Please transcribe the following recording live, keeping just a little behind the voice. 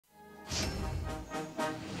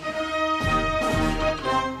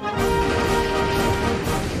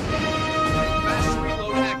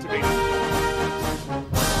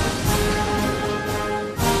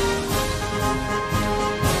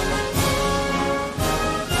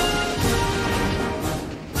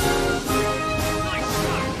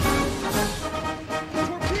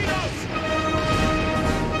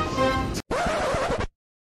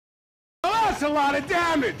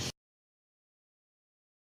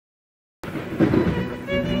Hello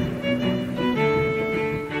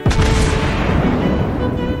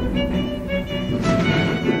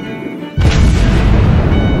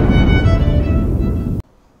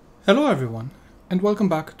everyone, and welcome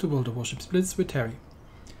back to World of Warships Blitz with Terry.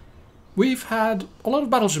 We've had a lot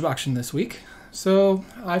of battleship action this week, so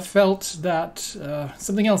I felt that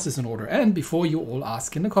something else is in order. And before you all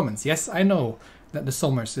ask in the comments, yes, I know that the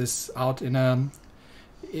Somers is out in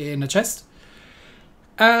a chest,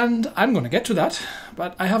 and I'm going to get to that,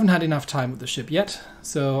 but I haven't had enough time with the ship yet,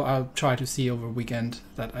 so I'll try to see over weekend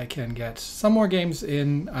that I can get some more games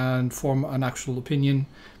in and form an actual opinion,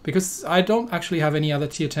 because I don't actually have any other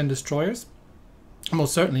tier 10 destroyers,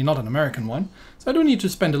 most certainly not an American one, so I do need to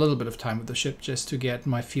spend a little bit of time with the ship just to get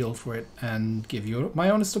my feel for it and give you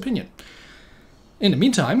my honest opinion. In the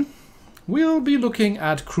meantime, we'll be looking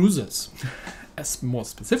at cruisers, as more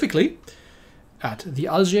specifically at the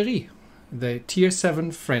Algérie, the tier 7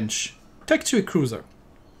 French tactical cruiser.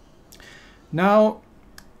 Now,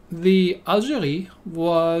 the Algérie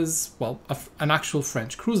was, well, an actual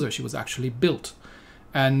French cruiser. She was actually built,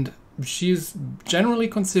 and she's generally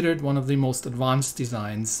considered one of the most advanced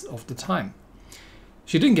designs of the time.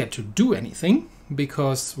 She didn't get to do anything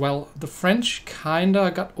because, well, the French kinda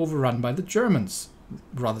got overrun by the Germans,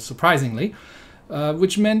 rather surprisingly,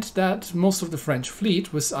 which meant that most of the French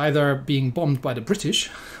fleet was either being bombed by the British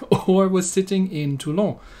or was sitting in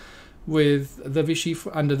Toulon with the Vichy,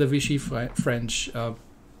 under the Vichy French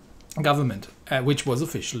government, which was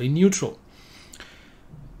officially neutral.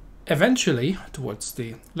 Eventually, towards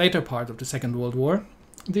the later part of the Second World War,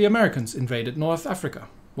 the Americans invaded North Africa.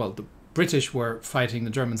 Well, the British were fighting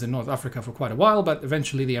the Germans in North Africa for quite a while, but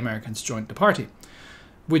eventually the Americans joined the party,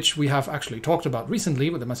 which we have actually talked about recently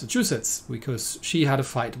with the Massachusetts, because she had a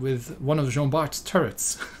fight with one of Jean Bart's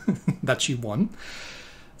turrets that she won.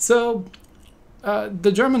 So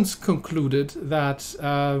the Germans concluded that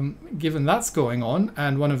given that's going on,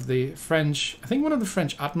 and one of the French, I think one of the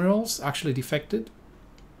French admirals actually defected,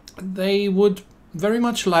 they would very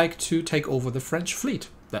much like to take over the French fleet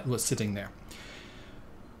that was sitting there.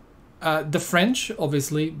 The French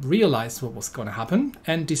obviously realized what was going to happen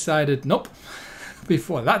and decided, nope,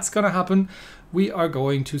 before that's going to happen, we are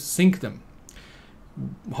going to sink them.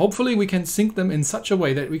 Hopefully we can sink them in such a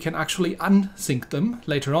way that we can actually unsink them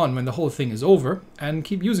later on when the whole thing is over and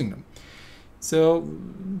keep using them. So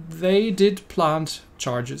they did plant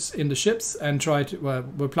charges in the ships and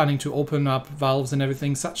were planning to open up valves and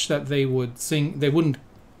everything such that they would sink. They wouldn't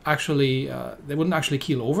actually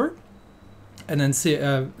keel over and then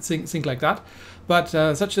sink like that, but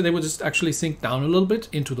such that they would just actually sink down a little bit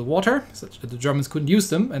into the water, such that the Germans couldn't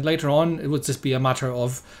use them. And later on, it would just be a matter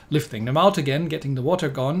of lifting them out again, getting the water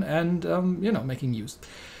gone, and making use.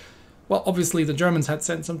 Well, obviously the Germans had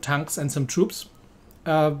sent some tanks and some troops,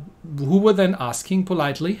 who were then asking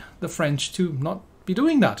politely the French to not be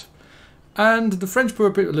doing that. And the French were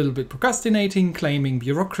a little bit procrastinating, claiming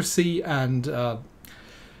bureaucracy and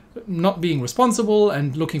not being responsible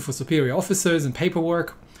and looking for superior officers and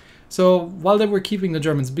paperwork. So while they were keeping the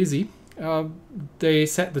Germans busy, they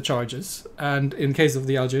set the charges. And in case of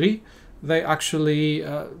the Algérie,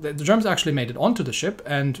 the Germans actually made it onto the ship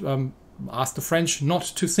and asked the French not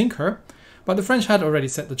to sink her. But the French had already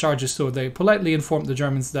set the charges, so they politely informed the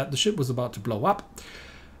Germans that the ship was about to blow up.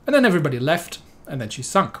 And then everybody left, and then she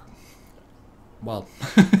sunk. Well,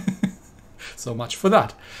 so much for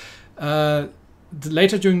that.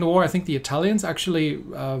 Later during the war, I think the Italians actually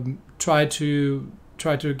tried to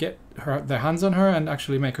get their hands on her and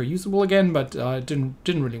actually make her usable again, but it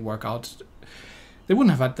didn't really work out. They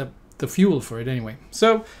wouldn't have had the fuel for it anyway.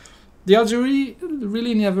 So the Algérie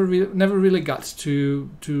really never really got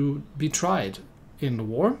to be tried in the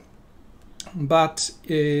war, but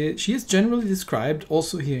she is generally described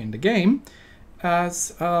also here in the game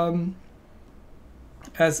as a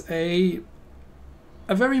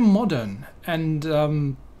very modern and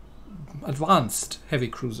advanced heavy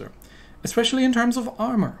cruiser, especially in terms of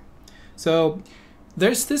armor. So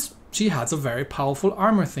there's this, she has a very powerful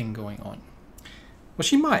armor thing going on. Well,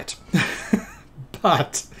 she might,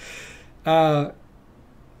 but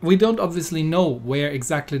we don't obviously know where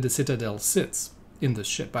exactly the Citadel sits in this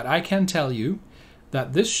ship, but I can tell you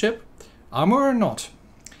that this ship, armor or not,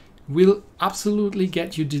 will absolutely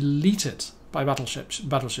get you deleted by battleship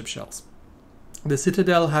shells. The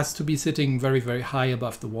Citadel has to be sitting very, very high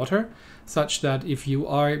above the water, such that if you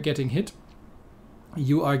are getting hit,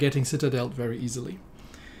 you are getting Citadeled very easily.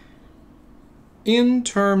 In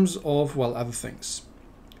terms of, well, other things,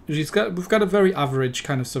 we've got a very average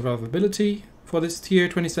kind of survivability for this tier.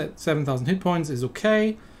 27,000 hit points is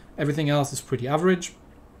okay. Everything else is pretty average.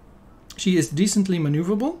 She is decently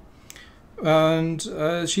maneuverable. and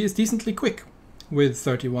she is decently quick with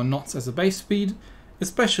 31 knots as a base speed,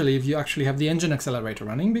 especially if you actually have the engine accelerator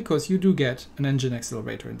running, because you do get an engine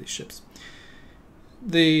accelerator in these ships.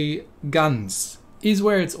 The guns is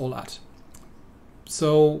where it's all at.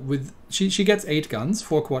 So with she gets 8 guns,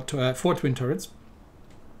 4 twin turrets,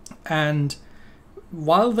 and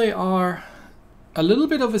while they are a little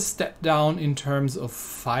bit of a step down in terms of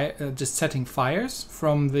fire, just setting fires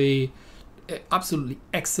from the absolutely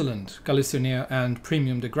excellent Galissonière and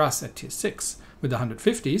Premium de Grasse at tier 6 with the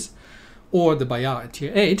 150s, or the Bayard at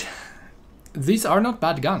tier 8, these are not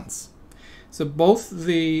bad guns. So both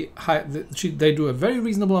they do a very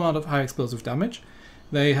reasonable amount of high explosive damage.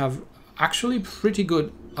 They have actually pretty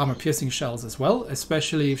good armor-piercing shells as well,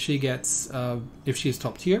 especially if she gets if she is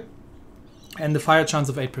top tier. And the fire chance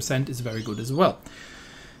of 8% is very good as well.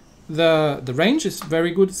 The range is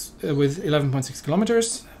very good with 11.6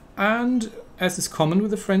 kilometers, and as is common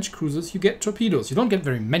with the French cruisers, you get torpedoes. You don't get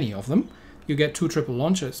very many of them. You get 2 triple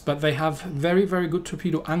launchers, but they have very, very good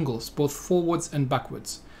torpedo angles, both forwards and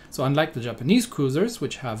backwards. So unlike the Japanese cruisers,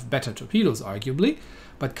 which have better torpedoes arguably,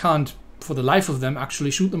 but can't for the life of them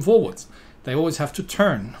actually shoot them forwards, they always have to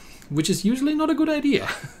turn, which is usually not a good idea.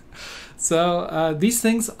 So these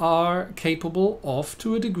things are capable of,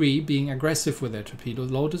 to a degree, being aggressive with their torpedo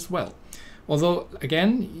load as well. Although,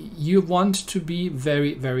 again, you want to be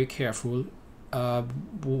very, very careful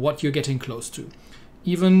what you're getting close to.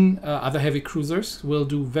 Even other heavy cruisers will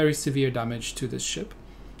do very severe damage to this ship,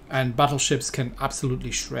 and battleships can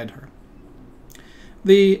absolutely shred her.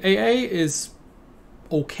 The AA is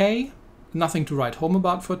okay, nothing to write home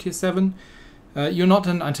about for tier 7. You're not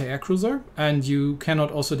an anti-air cruiser, and you cannot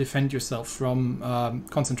also defend yourself from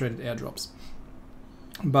concentrated airdrops.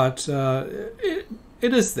 But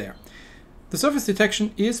it is there. The surface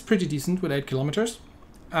detection is pretty decent with 8 kilometers,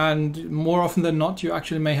 and more often than not, you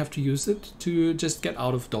actually may have to use it to just get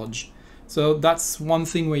out of dodge. So that's one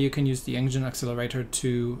thing where you can use the engine accelerator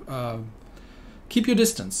to keep your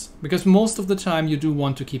distance, because most of the time you do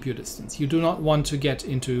want to keep your distance. You do not want to get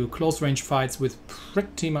into close range fights with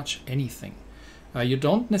pretty much anything. You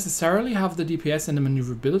don't necessarily have the DPS and the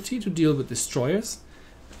maneuverability to deal with destroyers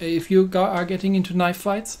if you are getting into knife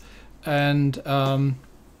fights, and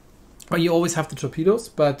well, you always have the torpedoes,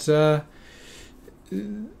 but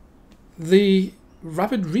the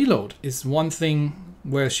rapid reload is one thing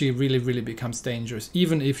where she really, really becomes dangerous,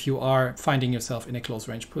 even if you are finding yourself in a close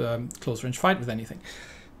range fight with anything,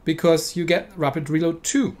 because you get rapid reload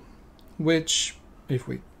 2, which, if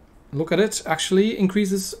we look at it, actually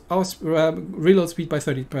increases our reload speed by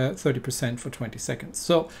 30% for 20 seconds.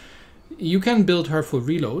 So you can build her for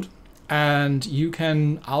reload, and you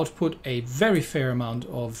can output a very fair amount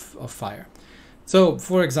of fire. So,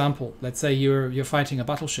 for example, let's say you're fighting a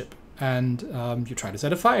battleship, and you try to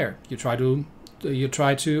set a fire. You try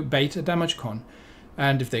to bait a damage con,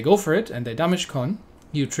 and if they go for it and they damage con,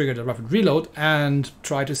 you trigger the rapid reload and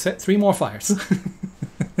try to set 3 more fires,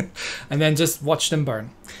 and then just watch them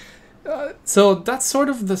burn. So that's sort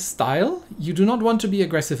of the style. You do not want to be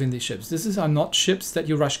aggressive in these ships. These are not ships that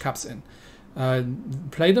you rush caps in.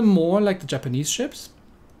 Play them more like the Japanese ships.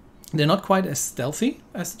 They're not quite as stealthy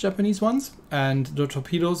as the Japanese ones, and the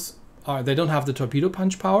torpedoes they don't have the torpedo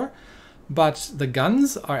punch power, but the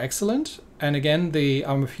guns are excellent. And again, the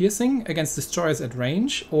armor piercing against destroyers at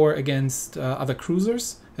range or against other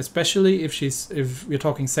cruisers, especially if you're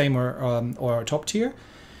talking same or top tier,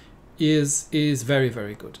 is very,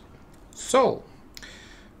 very good. So,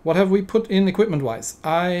 what have we put in equipment-wise?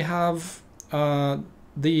 I have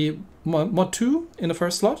the mod 2 in the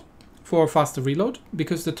first slot for faster reload,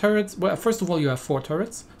 because the turrets, well, first of all, you have 4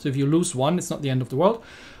 turrets, so if you lose one, it's not the end of the world.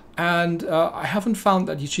 And I haven't found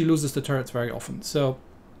that she loses the turrets very often, so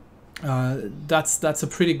that's a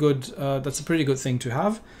pretty good thing to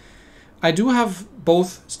have. I do have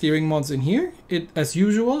both steering mods in here. As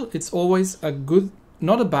usual, it's always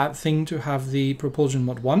not a bad thing to have the propulsion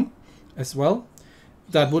mod 1 as well.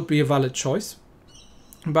 That would be a valid choice.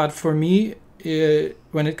 But for me,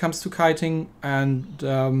 when it comes to kiting and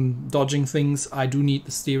dodging things, I do need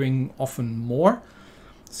the steering often more.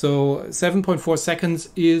 So 7.4 seconds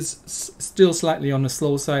is still slightly on the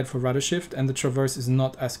slow side for rudder shift, and the traverse is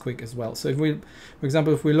not as quick as well. So if we, for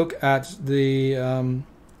example, if we look at the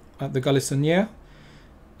Galissonière,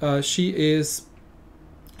 she is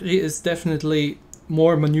definitely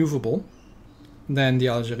more maneuverable than the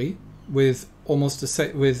Algérie, with almost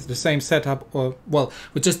the same setup, or well,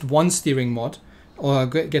 with just one steering mod, or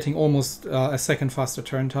getting almost a second faster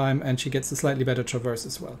turn time, and she gets a slightly better traverse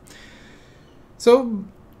as well. So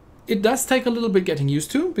it does take a little bit getting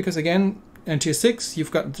used to, because again, and tier 6,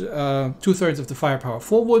 you've got 2/3 of the firepower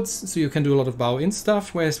forwards, so you can do a lot of bow-in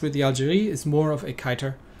stuff, whereas with the Algérie, it's more of a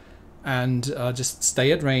kiter, and just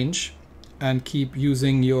stay at range and keep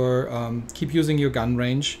using your gun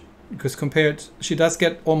range, because she does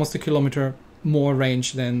get almost a kilometer more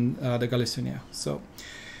range than the Galissonière. So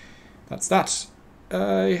that's that.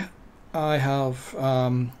 I have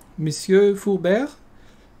Monsieur Fourbear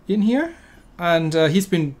in here, and he's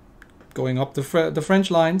been going up the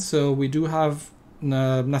French line, so we do have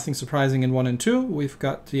nothing surprising in 1 and 2. We've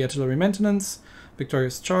got the artillery maintenance,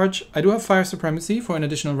 victorious charge. I do have fire supremacy for an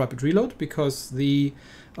additional rapid reload, because the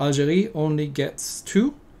Algérie only gets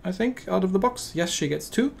 2, I think, out of the box. Yes, she gets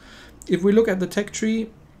 2. If we look at the tech tree,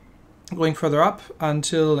 going further up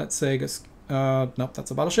until, let's say, nope,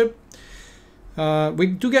 that's a battleship. We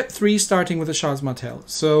do get 3 starting with a Charles Martel,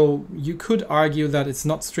 so you could argue that it's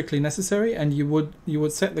not strictly necessary, and you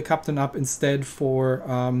would set the captain up instead for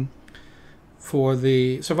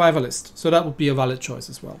the survivalist. So that would be a valid choice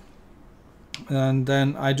as well. And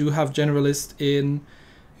then I do have generalist in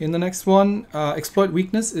the next one. Exploit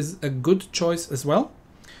weakness is a good choice as well.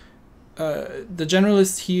 The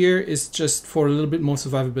generalist here is just for a little bit more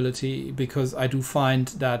survivability, because I do find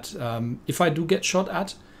that if I do get shot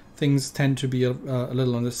at, things tend to be a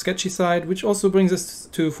little on the sketchy side, which also brings us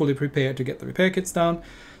to fully prepared to get the repair kits down.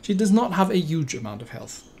 She does not have a huge amount of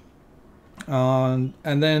health. And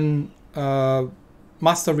then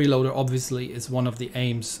Master Reloader obviously is one of the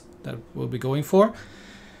aims that we'll be going for.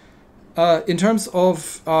 In terms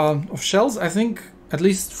of shells, I think, at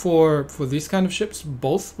least for these kind of ships,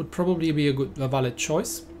 both would probably be a valid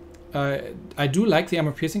choice. I do like the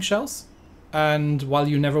armor-piercing shells. And while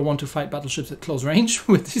you never want to fight battleships at close range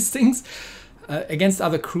with these things, against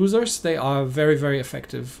other cruisers, they are very, very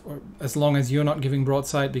effective, or as long as you're not giving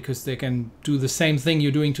broadside, because they can do the same thing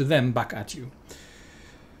you're doing to them back at you.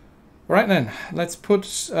 All right then, let's put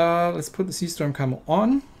the Sea Storm Camo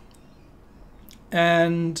on,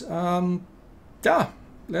 and yeah,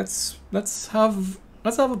 let's have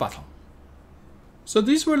a battle. So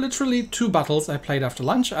these were literally 2 battles I played after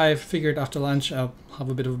lunch. I figured after lunch I'll have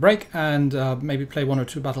a bit of a break and maybe play 1 or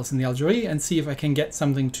 2 battles in the Algérie and see if I can get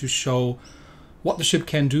something to show what the ship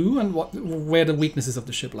can do and where the weaknesses of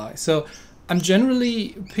the ship lie. So I'm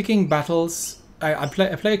generally picking battles. I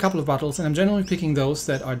play a couple of battles, and I'm generally picking those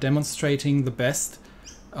that are demonstrating the best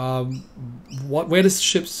where the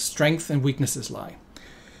ship's strength and weaknesses lie.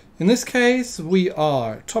 In this case, we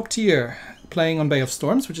are top tier, playing on Bay of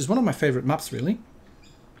Storms, which is one of my favorite maps, really.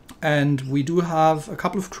 And we do have a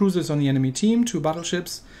couple of cruisers on the enemy team, 2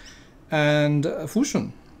 battleships, and a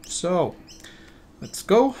Fushun. So, let's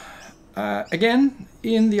go. Again,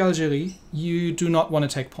 in the Algérie, you do not want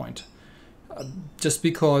to take point. Just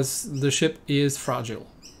because the ship is fragile.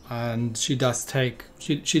 And she does tend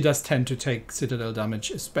to take citadel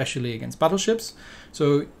damage, especially against battleships.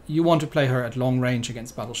 So, you want to play her at long range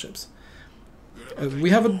against battleships.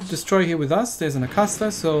 We have a destroyer here with us. There's an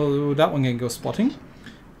Acasta, so that one can go spotting.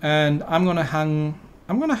 And I'm gonna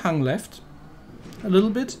hang left a little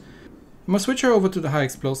bit. I'm gonna switch her over to the high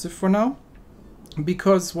explosive for now,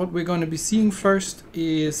 because what we're going to be seeing first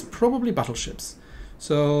is probably battleships.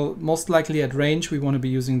 So most likely at range we want to be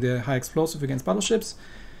using the high explosive against battleships.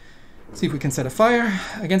 See if we can set a fire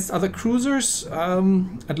against other cruisers,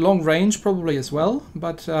 at long range probably as well,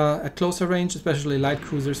 but at closer range, especially light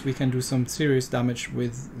cruisers, we can do some serious damage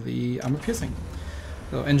with the armor piercing.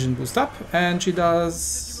 So engine boost up, and she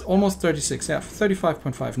does almost 36, yeah,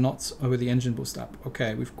 35.5 knots with the engine boost up.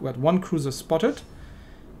 Okay, we've got 1 cruiser spotted.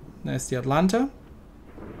 There's the Atlanta.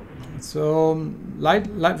 So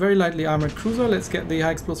very lightly armored cruiser. Let's get the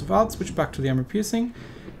high explosive out, switch back to the armor piercing,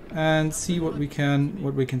 and see what we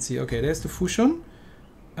can see. Okay, there's the Fushun.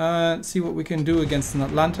 See what we can do against an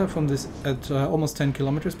Atlanta from this at almost 10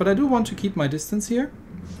 kilometers. But I do want to keep my distance here.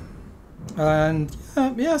 And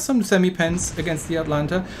yeah, some semi-pens against the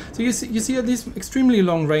Atlanta. So you see at these extremely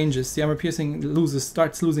long ranges, the armor piercing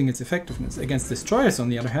starts losing its effectiveness. Against destroyers, on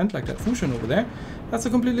the other hand, like that Fushun over there, that's a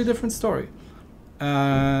completely different story.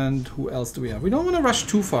 And who else do we have? We don't want to rush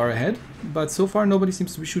too far ahead, but so far nobody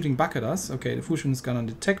seems to be shooting back at us. Okay, the Fushun's gone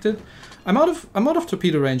undetected. I'm out of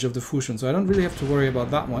torpedo range of the Fushun, so I don't really have to worry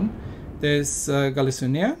about that one. There's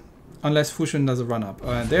Galissonière, unless Fushun does a run up.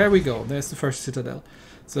 And there we go. There's the first citadel.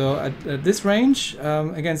 So at this range,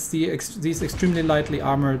 against these extremely lightly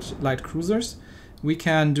armored light cruisers, we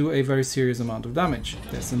can do a very serious amount of damage.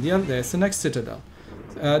 There's the next citadel.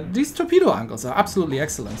 These torpedo angles are absolutely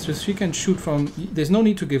excellent. So she can shoot from... There's no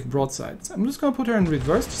need to give broadsides. I'm just going to put her in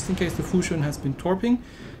reverse, just in case the Fushun has been torping,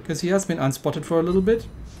 because he has been unspotted for a little bit.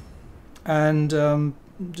 And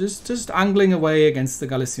just angling away against the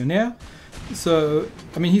Galissonière. So,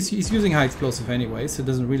 I mean, he's using high explosive anyway, so it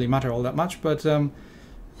doesn't really matter all that much. But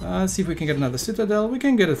see if we can get another citadel. We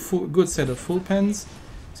can get a good set of full pens.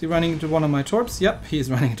 Is he running into one of my torps? Yep, he is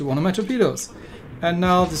running into one of my torpedoes. And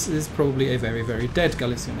now this is probably a very, very dead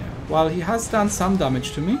Galissonière. While he has done some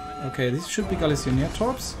damage to me. Okay, these should be Galissonière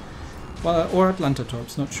torps. Well, or Atlanta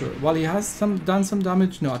torps, not sure. While he has done some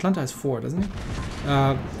damage. No, Atlanta has 4, doesn't he?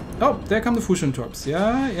 Oh, there come the Fusion torps.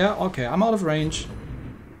 Yeah, okay, I'm out of range.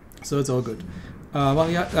 So it's all good. Well,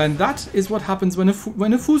 yeah, and that is what happens when a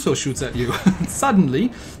Fuso shoots at you.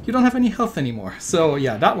 Suddenly, you don't have any health anymore. So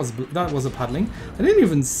yeah, that was a paddling. I didn't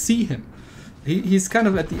even see him. He's kind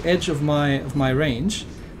of at the edge of my range.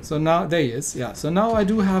 So now there he is. Yeah. So now I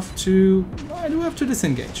do have to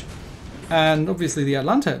disengage. And obviously the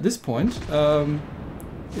Atlanta at this point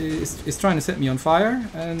is trying to set me on fire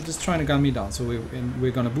and just trying to gun me down. So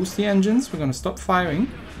we're going to boost the engines. We're going to stop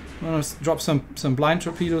firing. I'm going to drop some blind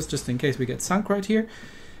torpedoes just in case we get sunk right here.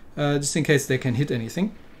 Just in case they can hit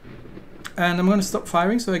anything. And I'm going to stop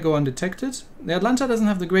firing so I go undetected. The Atlanta doesn't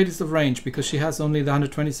have the greatest of range because she has only the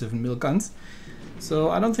 127mm guns. So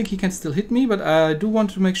I don't think he can still hit me, but I do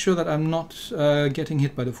want to make sure that I'm not getting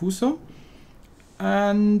hit by the Fuso.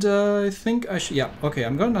 And I think I should... Yeah, okay,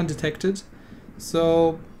 I'm going undetected.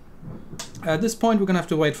 So at this point we're going to have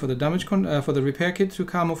to wait for the damage for the repair kit to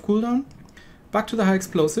come off cooldown. Back to the high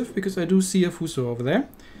explosive because I do see a Fuso over there.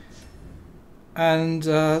 And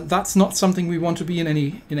that's not something we want to be in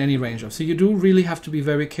any range of. So you do really have to be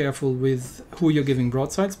very careful with who you're giving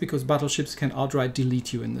broadsides because battleships can outright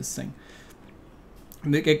delete you in this thing.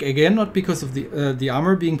 Again, not because of the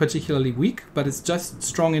armor being particularly weak, but it's just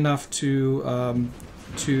strong enough to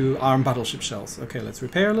arm battleship shells. Okay, let's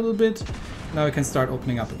repair a little bit. Now we can start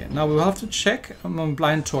opening up again. Now we'll have to check. I'm on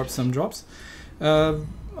blind torp some drops.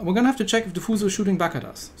 We're gonna have to check if the Fuso is shooting back at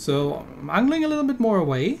us. So I'm angling a little bit more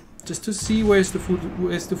away. Just to see where's the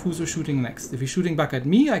Fuso shooting next. If he's shooting back at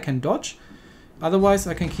me, I can dodge. Otherwise,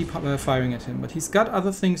 I can keep firing at him. But he's got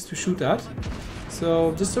other things to shoot at.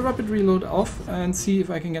 So just a rapid reload off and see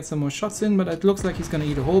if I can get some more shots in. But it looks like he's going to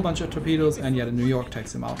eat a whole bunch of torpedoes. And yeah, the New York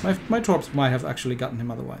takes him out. My torps might have actually gotten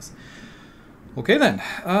him otherwise. Okay then.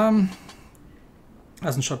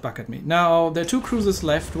 Hasn't shot back at me. Now, there are 2 cruisers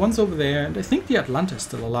left. One's over there. And I think the Atlanta is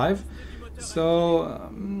still alive. So,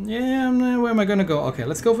 yeah, where am I going to go? Okay,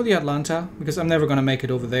 let's go for the Atlanta, because I'm never going to make it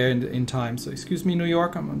over there in time. So, excuse me, New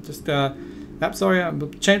York, I'm just, sorry,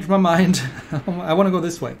 I've changed my mind. I want to go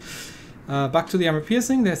this way. Back to the armor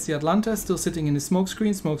piercing, there's the Atlanta, still sitting in the smoke screen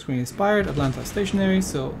expired, Atlanta stationary,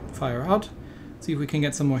 so fire out. See if we can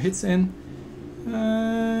get some more hits in.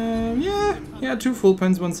 Yeah, 2 full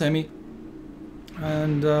pens, 1 semi.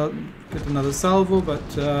 And get another salvo, but...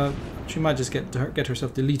 she might just get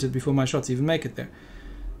herself deleted before my shots even make it there.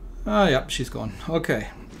 Yeah, she's gone. Okay.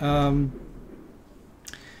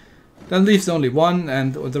 That leaves only 1,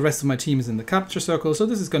 and the rest of my team is in the capture circle, so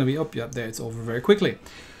this is going to be up. Yeah, there, it's over very quickly.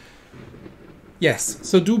 Yes,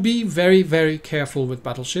 so do be very, very careful with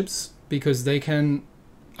battleships, because they can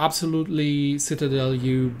absolutely citadel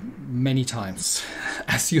you many times,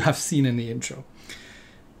 as you have seen in the intro.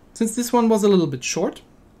 Since this one was a little bit short,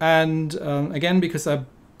 and again, because I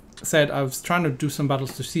said I was trying to do some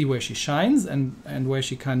battles to see where she shines and where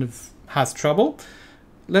she kind of has trouble.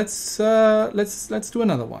 Let's do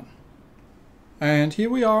another one. And here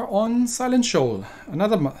we are on Silent Shoal,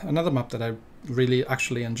 another map that I really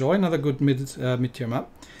actually enjoy. Another good mid-tier map.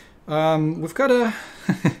 We've got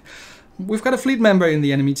a fleet member in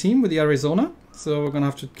the enemy team with the Arizona, so we're gonna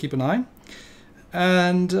have to keep an eye.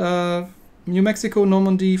 And New Mexico,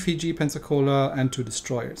 Normandy, Fiji, Pensacola, and 2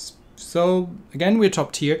 destroyers. So, again, we're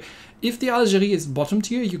top tier. If the Algérie is bottom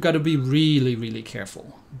tier, you got to be really, really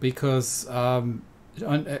careful. Because in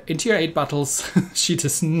tier 8 battles, she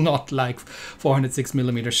does not like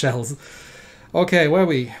 406mm shells. Okay, where are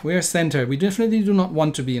we? We're center. We definitely do not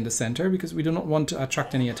want to be in the center, because we do not want to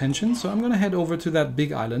attract any attention. So I'm going to head over to that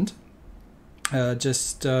big island,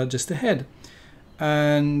 just ahead.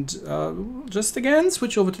 And just again,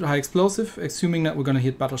 switch over to the high explosive, assuming that we're going to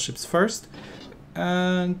hit battleships first.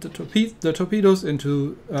 And the torpedoes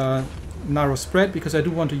into narrow spread, because I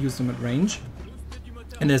do want to use them at range,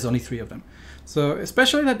 and there's only 3 of them. So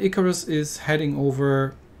especially that Icarus is heading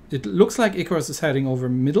over, it looks like Icarus is heading over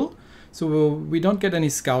middle, so we don't get any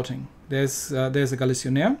scouting. There's a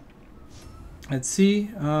Galissonière. Let's see,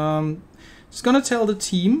 just gonna tell the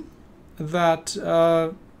team that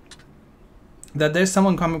that there's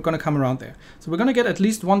someone gonna come around there. So we're gonna get at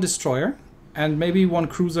least 1 destroyer and maybe 1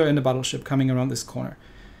 cruiser and a battleship coming around this corner.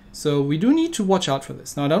 So we do need to watch out for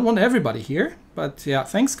this. Now I don't want everybody here, but yeah,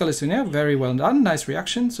 thanks Galissonier, very well done, nice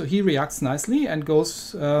reaction. So he reacts nicely and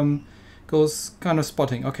goes kind of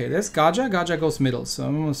spotting. Okay, there's Gaja. Gaja goes middle, so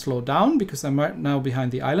I'm going to slow down because I'm right now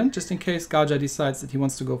behind the island, just in case Gaja decides that he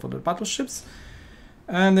wants to go for the battleships.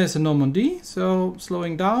 And there's a Normandy, so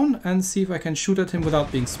slowing down and see if I can shoot at him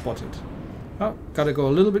without being spotted. Oh, gotta go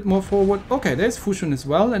a little bit more forward. Okay, there's Fushun as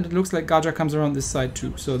well, and it looks like Gaja comes around this side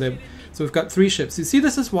too. So we've got 3 ships. You see,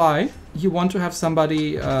 this is why you want to have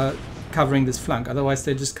somebody covering this flank. Otherwise,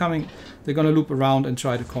 they're just coming. They're gonna loop around and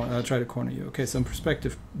try to corner you. Okay, some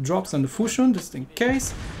perspective drops on the Fushun just in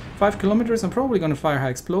case. 5 kilometers. I'm probably gonna fire high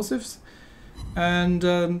explosives, and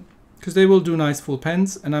because they will do nice full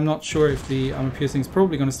pens. And I'm not sure if the armor piercing is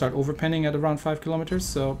probably gonna start over penning at around 5 kilometers.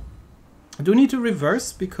 So I do need to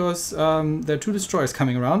reverse because there are 2 destroyers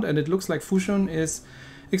coming around, and it looks like Fushun is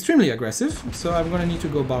extremely aggressive. So I'm gonna need to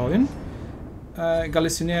go bow in.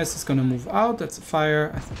 Galissoniers is gonna move out. That's a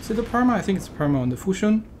fire. Is it a perma? I think it's a perma on the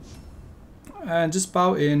Fushun. And just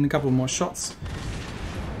bow in, a couple more shots.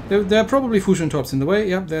 There are probably Fushun torps in the way.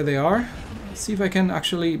 Yep, there they are. Let's see if I can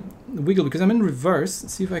actually wiggle because I'm in reverse.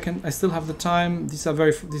 Let's see if I can. I still have the time. These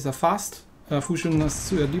are fast.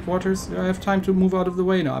 Fushun deep waters. Do I have time to move out of the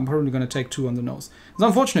way? No, I'm probably going to take 2 on the nose. It's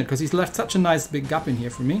unfortunate because he's left such a nice big gap in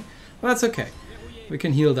here for me. But that's okay. We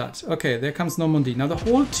can heal that. Okay, there comes Normandy. Now the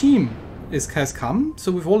whole team has come,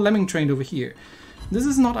 so we've all lemming trained over here. This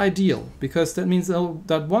is not ideal because that means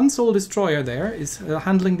that one sole destroyer there is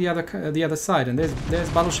handling the other side, and there's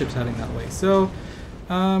battleships heading that way. So,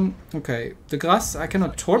 okay, the Grasse I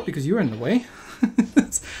cannot torp because you're in the way.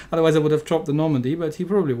 Otherwise I would have torped the Normandy, but he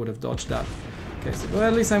probably would have dodged that. Okay, so well,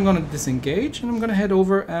 at least I'm going to disengage, and I'm going to head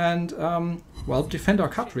over and well, defend our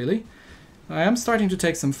cut really. I am starting to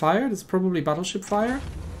take some fire. That's probably battleship fire.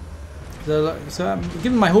 So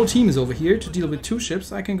given my whole team is over here to deal with 2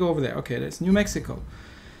 ships, I can go over there. Okay, there's New Mexico.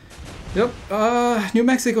 Yep, New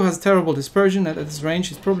Mexico has terrible dispersion at this range.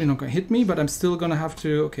 He's probably not going to hit me, but I'm still going to have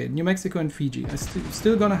to... Okay, New Mexico and Fiji. I'm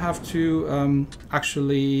still going to have to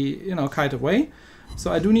actually, you know, kite away.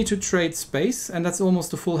 So I do need to trade space, and that's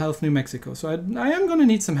almost a full health New Mexico. So I am going to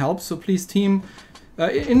need some help, so please team...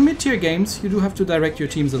 in mid-tier games, you do have to direct your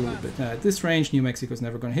teams a little bit. At this range, New Mexico is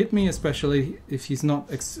never going to hit me, especially if he's not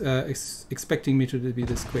expecting me to be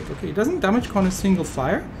this quick. Okay, he doesn't damage con a single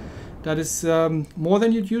fire. That is more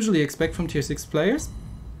than you'd usually expect from tier 6 players.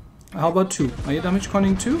 How about 2? Are you damage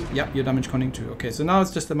conning 2? Yep, you're damage conning 2. Okay, so now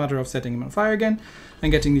it's just a matter of setting him on fire again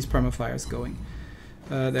and getting these perma fires going.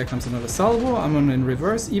 There comes another salvo. I'm on in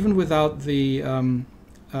reverse. Even without the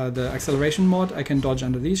acceleration mod, I can dodge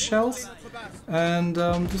under these shells. And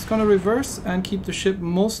just gonna reverse and keep the ship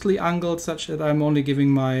mostly angled such that I'm only giving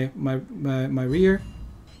my rear,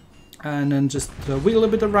 and then just wheel a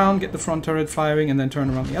bit around, get the front turret firing, and then turn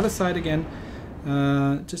around the other side again,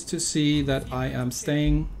 just to see that I am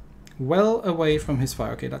staying well away from his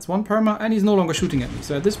fire. Okay, that's 1 perma, and he's no longer shooting at me.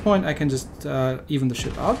 So at this point I can just even the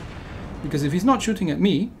ship out, because if he's not shooting at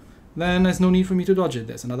me, then there's no need for me to dodge it.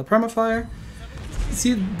 There's another perma fire.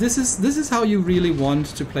 See, this is how you really want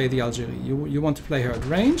to play the Algérie. You want to play her at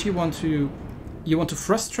range. You want to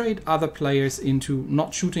frustrate other players into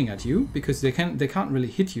not shooting at you because they can't really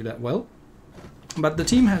hit you that well. But the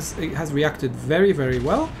team has reacted very, very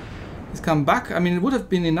well. He's come back. I mean, it would have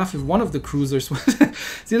been enough if one of the cruisers would...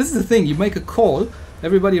 See, this is the thing. You make a call,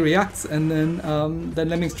 everybody reacts, and then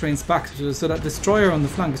Lemmings trains back. So that destroyer on the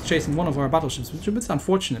flank is chasing one of our battleships, which is a bit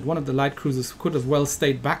unfortunate. One of the light cruisers could have well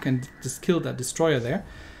stayed back and just killed that destroyer there.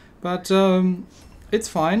 But it's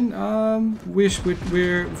fine.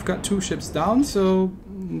 We've got 2 ships down, so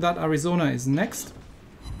that Arizona is next.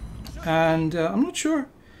 And I'm not sure...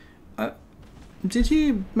 did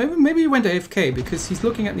he... Maybe he went AFK because he's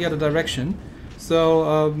looking at the other direction. So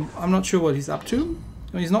I'm not sure what he's up to.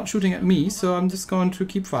 He's not shooting at me, so I'm just going to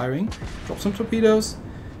keep firing. Drop some torpedoes.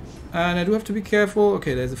 And I do have to be careful.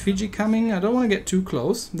 Okay, there's a Fiji coming. I don't want to get too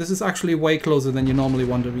close. This is actually way closer than you normally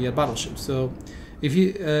want to be at battleship. So if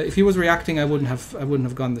he was reacting, I wouldn't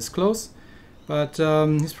have gone this close. But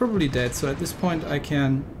he's probably dead. So at this point, I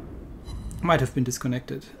can... Might have been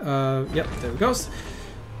disconnected. Yep, there it goes.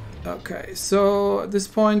 Okay, so at this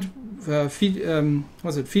point,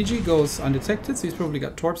 Fiji goes undetected, so he's probably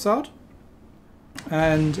got torps out.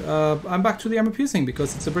 And I'm back to the armor piercing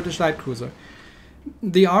because it's a British light cruiser.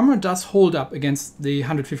 The armor does hold up against the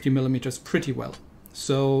 150mm pretty well.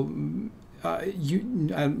 So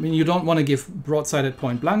you don't want to give broadside at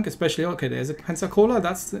point blank, especially, okay, there's a Pensacola,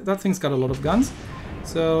 that thing's got a lot of guns.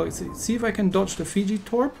 So see if I can dodge the Fiji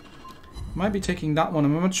torp. Might be taking that one.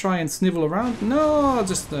 I'm going to try and snivel around. No, I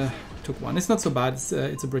just took one. It's not so bad.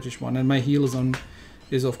 It's a British one, and my heel is on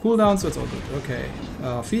is off cooldown, so it's all good. Okay,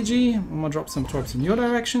 Fiji, I'm gonna drop some torps in your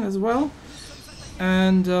direction as well.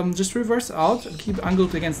 And just reverse out and keep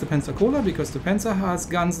angled against the Pensacola, because the Pensa has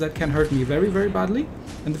guns that can hurt me very, very badly.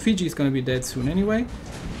 And the Fiji is going to be dead soon anyway.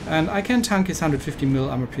 And I can tank his 150 mil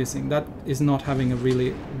armor piercing. That is not having a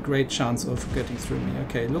really great chance of getting through me.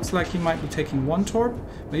 Okay, looks like he might be taking one torp,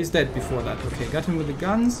 but he's dead before that. Okay, got him with the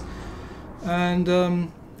guns. And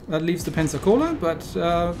that leaves the Pensacola, but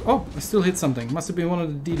oh, I still hit something. Must have been one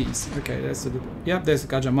of the DDs. Okay, there's the, yep, there's the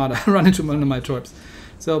Gajamada. Run into one of my torps.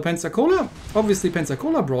 So Pensacola, obviously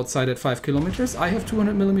Pensacola broadside at 5 kilometers. I have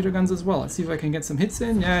 200mm guns as well. Let's see if I can get some hits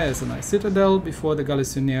in. Yeah, it's a nice citadel before the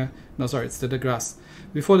Galissonière. No, sorry, it's the de Grasse.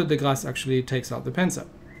 Before the de Grasse actually takes out the Pensa.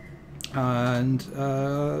 And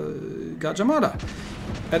Gajamada.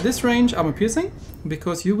 At this range, armor piercing,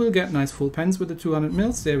 because you will get nice full pens with the 200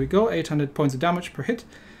 mils. There we go, 800 points of damage per hit.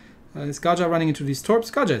 Is Gaja running into these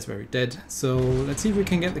torps? Gaja is very dead. So let's see if we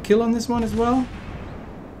can get the kill on this one as well.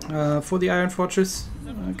 For the Iron Fortress.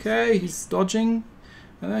 Okay, he's dodging.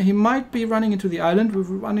 He might be running into the island.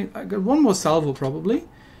 I got one more salvo probably.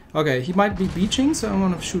 Okay, he might be beaching, so I'm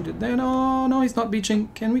gonna shoot it there. No, no, he's not beaching.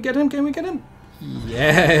 Can we get him? Can we get him?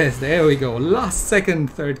 Yes, there we go. Last second,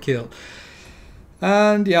 third kill.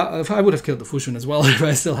 And yeah, I would have killed the Fushun as well if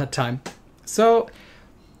I still had time. So,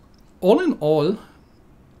 all in all,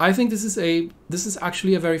 I think this is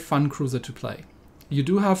actually a very fun cruiser to play. You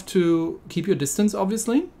do have to keep your distance,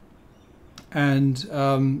 obviously, and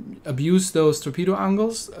abuse those torpedo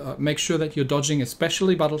angles. Make sure that you're dodging,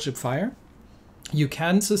 especially battleship fire. You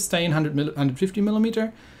can sustain 150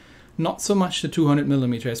 millimeter, not so much the 200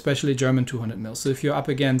 millimeter, especially German 200 mil. So if you're up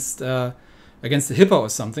against the Hippo or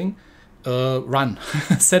something, run,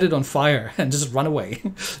 set it on fire, and just run away,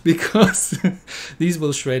 because these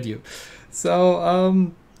will shred you.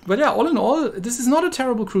 So, but yeah, all in all, this is not a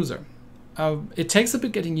terrible cruiser. It takes a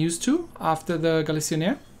bit getting used to after the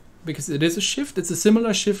Galissonière, because it is a shift. It's a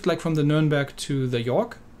similar shift like from the Nürnberg to the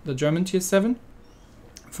York, the German Tier 7,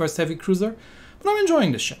 first heavy cruiser. But I'm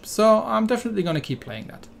enjoying this ship, so I'm definitely going to keep playing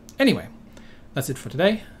that. Anyway, that's it for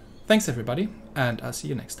today. Thanks everybody, and I'll see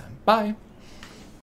you next time. Bye!